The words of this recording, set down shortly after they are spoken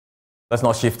Let's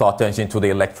now shift our attention to the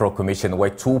Electoral Commission, where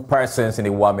 2 persons in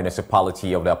the Wa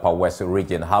municipality of the Upper West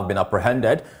region have been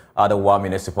apprehended at the Wa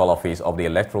municipal office of the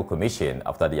Electoral Commission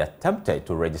after they attempted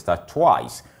to register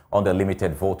twice on the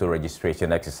limited voter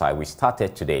registration exercise which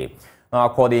started today. Now,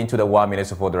 according to the Wa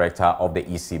municipal director of the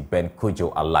EC, Ben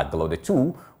Kujo Alaglo, the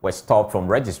 2 were stopped from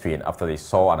registering after they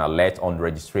saw an alert on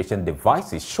registration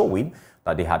devices showing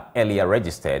that they had earlier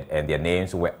registered and their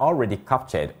names were already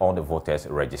captured on the voters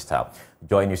register.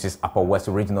 Joy News' Upper West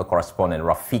Regional Correspondent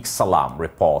Rafiq Salam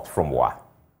reports from Wa.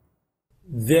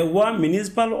 The Wa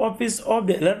Municipal Office of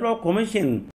the Electoral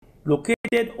Commission,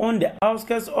 located on the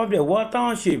outskirts of the Wa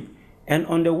Township and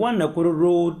on the Wa Nakuru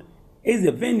Road, is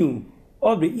the venue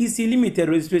of the EC Limited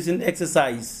registration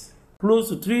exercise. Close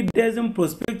to 3 dozen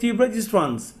prospective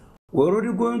registrants were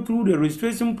already going through the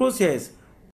registration process,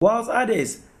 whilst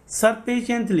others sat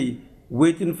patiently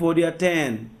waiting for their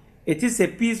turn. It is a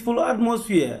peaceful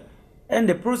atmosphere and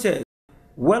the process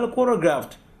well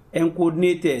choreographed and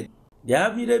coordinated. There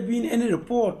have neither been any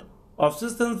report of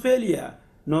system failure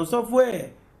nor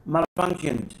software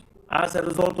malfunctioned. As a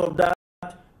result of that,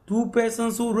 2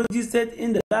 persons who registered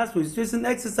in the last registration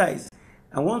exercise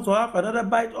and want to have another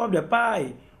bite of the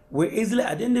pie were easily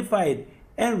identified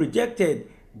and rejected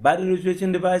by the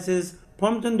registration devices,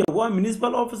 prompting the Wa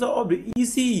municipal officer of the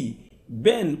EC,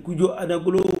 Ben Kujo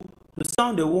Alaglo, to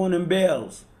sound the warning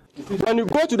bells. When you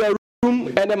go to the room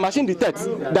and the machine detects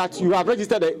that you have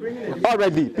registered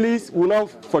already, please, we will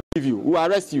not forgive you, we will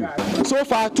arrest you. So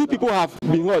far, 2 people have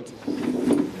been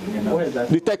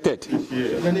detected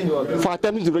for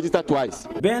attempting to register twice.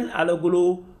 Ben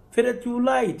Alaglo faded to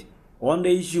light on the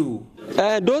issue.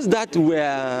 Those that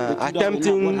were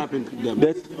attempting,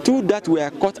 the 2 that were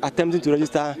caught attempting to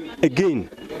register again,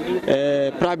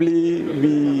 probably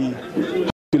we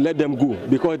have to let them go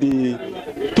because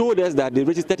they told us that they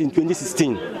registered in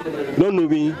 2016, not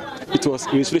knowing it was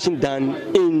registration done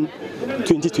in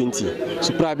 2020.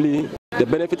 So probably the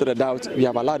benefit of the doubt, we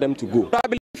have allowed them to go.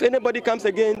 Probably if anybody comes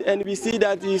again and we see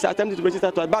that he's attempting to register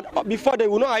twice, but before they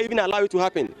will not even allow it to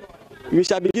happen, we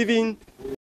shall be giving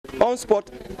on-spot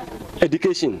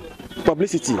education,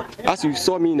 publicity, as you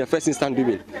saw me in the first instance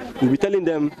doing. We'll be telling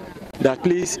them that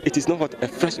please, it is not a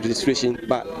fresh registration,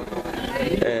 but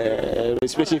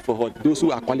registration for those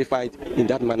who are qualified in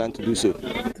that manner to do so.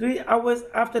 3 hours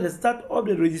after the start of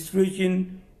the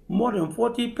registration, more than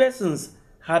 40 persons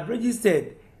had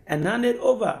registered and handed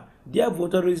over their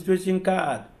voter registration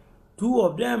card. 2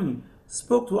 of them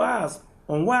spoke to us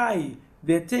on why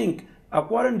they think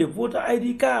acquiring the voter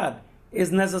ID card is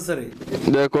necessary.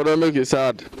 The economic is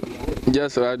hard.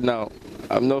 Just right now,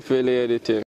 I'm not feeling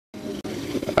anything.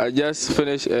 I just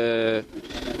finished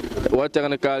What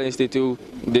Technical Institute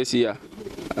this year.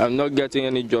 I'm not getting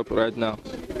any job right now.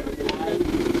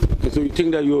 So you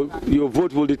think that your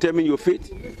vote will determine your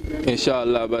fate?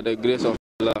 Inshallah, by the grace of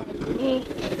Allah.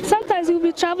 Sometimes you'll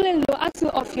be traveling, they'll ask you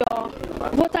of your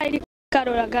voter ID card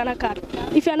or a Ghana card.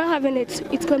 If you're not having it,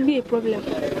 it can be a problem.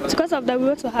 Because of that, we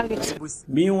want to have it.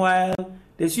 Meanwhile,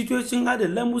 the situation at the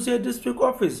Lembuse district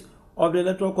office of the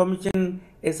Electoral Commission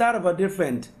is however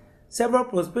different. Several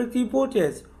prospective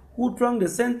voters who throng the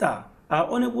center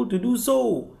are unable to do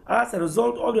so as a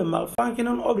result of the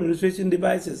malfunctioning of the registration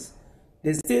devices.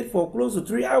 They stayed for close to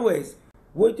 3 hours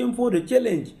waiting for the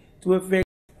challenge to effect,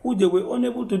 who they were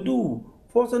unable to do,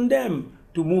 forcing them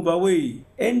to move away.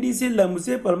 NDC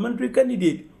Lembuse parliamentary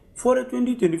candidate for the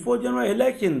 2024 general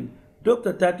election,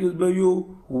 Dr. Tatius Bayo,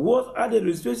 who was at the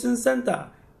registration center,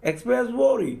 expressed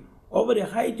worry over the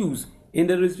hiatus in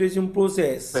the registration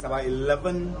process. It's about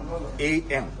 11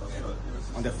 a.m.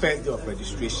 on the first day of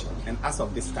registration, and as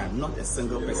of this time, not a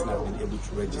single person has been able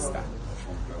to register.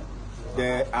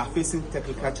 They are facing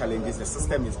technical challenges, the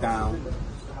system is down.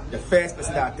 The first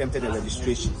person that attempted the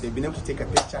registration, they've been able to take a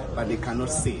picture, but they cannot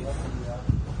save.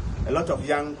 A lot of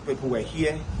young people were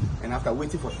here, and after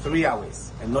waiting for 3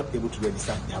 hours and not able to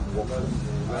register, they have walked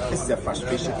home. This is a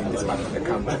frustration in this part of the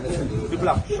country. People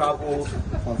have traveled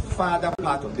from farther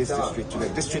part of this district to the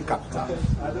district capital,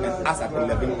 and as at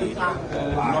 11 a.m.,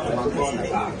 not one person has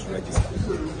been able to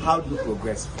register. How do you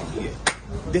progress from here?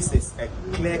 This is a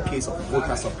clear case of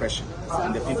voter suppression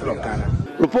in the people of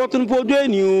Ghana. Reporting for Joy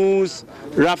News,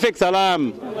 Rafiq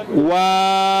Salam.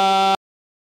 Wow.